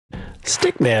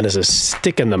Stickman is a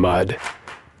stick in the mud,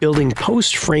 building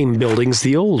post frame buildings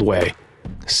the old way.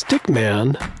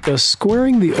 Stickman does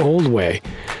squaring the old way,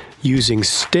 using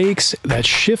stakes that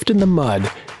shift in the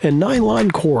mud and nylon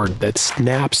cord that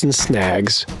snaps and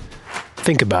snags.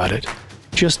 Think about it.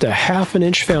 Just a ½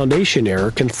 inch foundation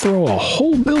error can throw a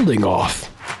whole building off.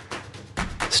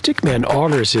 Stickman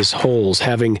augers his holes,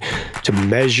 having to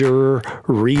measure,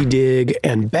 redig,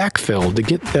 and backfill to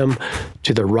get them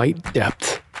to the right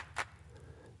depth.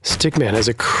 Stickman has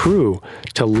a crew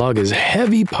to lug his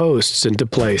heavy posts into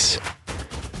place.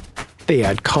 They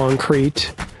add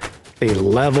concrete, they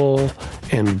level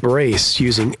and brace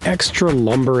using extra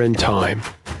lumber and time.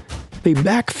 They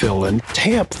backfill and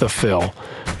tamp the fill,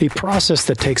 a process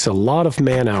that takes a lot of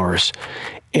man-hours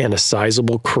and a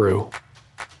sizable crew.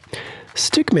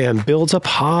 Stickman builds up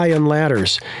high on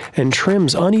ladders and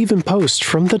trims uneven posts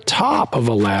from the top of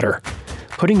a ladder,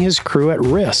 putting his crew at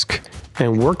risk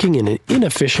and working in an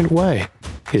inefficient way.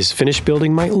 His finished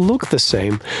building might look the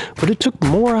same, but it took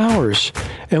more hours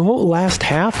and won't last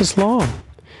half as long.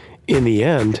 In the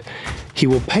end, he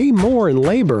will pay more in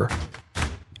labor,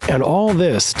 and all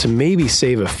this to maybe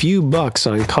save a few bucks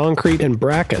on concrete and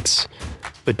brackets.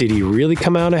 But did he really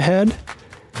come out ahead?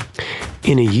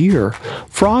 In a year,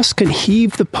 frost can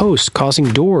heave the posts, causing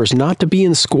doors not to be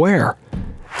in square,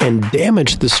 and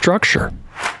damage the structure.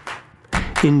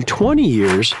 In 20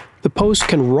 years, the post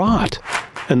can rot,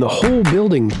 and the whole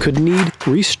building could need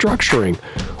restructuring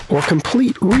or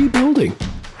complete rebuilding,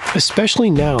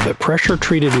 especially now that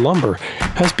pressure-treated lumber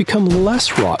has become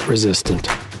less rot-resistant.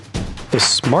 The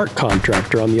smart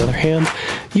contractor, on the other hand,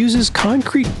 uses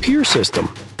Concrete Pier System.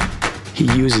 He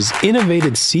uses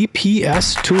innovative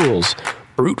CPS tools,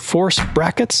 brute force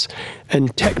brackets,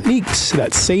 and techniques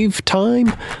that save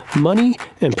time, money,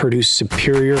 and produce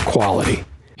superior quality.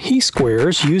 He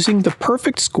squares using the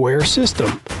perfect square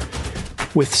system,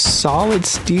 with solid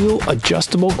steel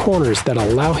adjustable corners that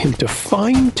allow him to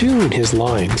fine-tune his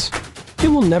lines. It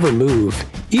will never move,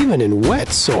 even in wet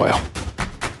soil.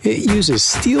 It uses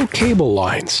steel cable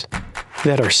lines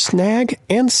that are snag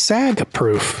and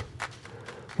sag-proof,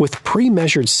 with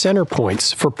pre-measured center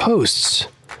points for posts.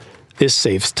 This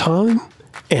saves time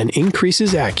and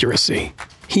increases accuracy.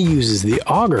 He uses the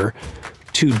auger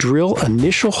to drill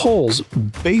initial holes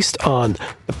based on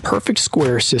the perfect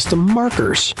square system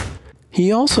markers.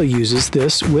 He also uses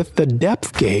this with the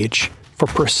depth gauge for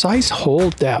precise hole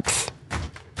depth.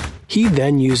 He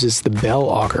then uses the bell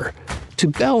auger to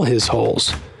bell his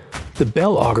holes. The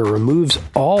bell auger removes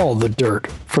all the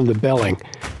dirt from the belling,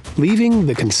 leaving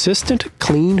the consistent,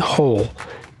 clean hole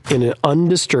in an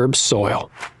undisturbed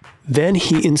soil. Then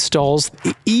he installs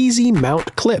the easy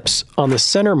mount clips on the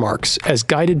center marks as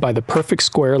guided by the perfect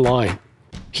square line.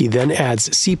 He then adds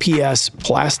CPS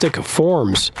plastic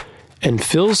forms and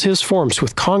fills his forms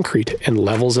with concrete and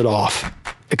levels it off.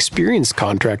 Experienced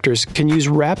contractors can use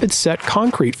rapid set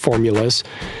concrete formulas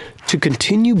to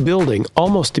continue building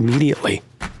almost immediately.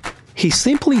 He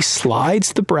simply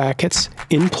slides the brackets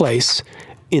in place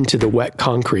into the wet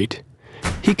concrete.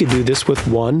 He could do this with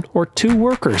 1 or 2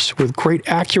 workers with great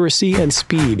accuracy and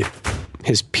speed.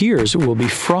 His piers will be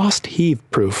frost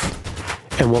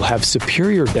heave-proof and will have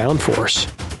superior downforce.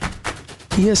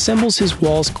 He assembles his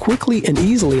walls quickly and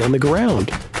easily on the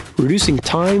ground, reducing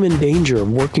time and danger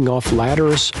of working off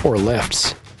ladders or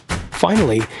lifts.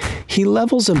 Finally, he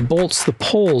levels and bolts the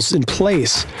poles in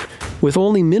place with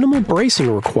only minimal bracing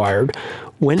required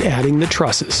when adding the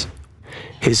trusses.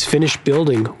 His finished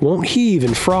building won't heave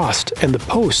in frost, and the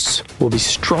posts will be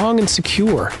strong and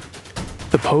secure.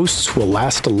 The posts will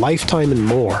last a lifetime and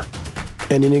more.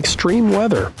 And in extreme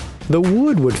weather, the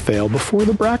wood would fail before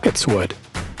the brackets would.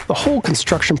 The whole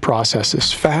construction process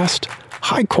is fast,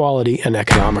 high quality, and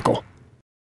economical.